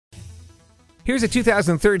Here's a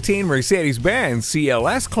 2013 Mercedes-Benz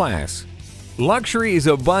CLS-Class. Luxury is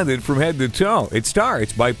abundant from head to toe. It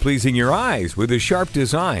starts by pleasing your eyes with a sharp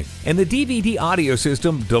design, and the DVD audio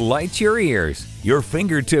system delights your ears. Your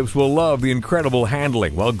fingertips will love the incredible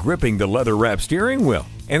handling while gripping the leather-wrapped steering wheel.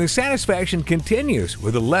 And the satisfaction continues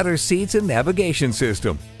with the leather seats and navigation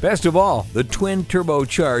system. Best of all, the twin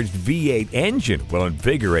turbocharged V8 engine will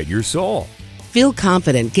invigorate your soul. Feel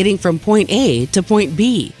confident getting from point A to point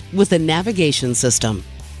B with the navigation system.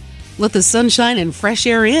 Let the sunshine and fresh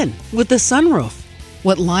air in with the sunroof.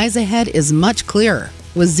 What lies ahead is much clearer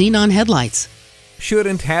with xenon headlights.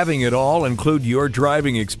 Shouldn't having it all include your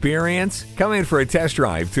driving experience? Come in for a test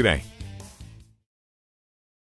drive today.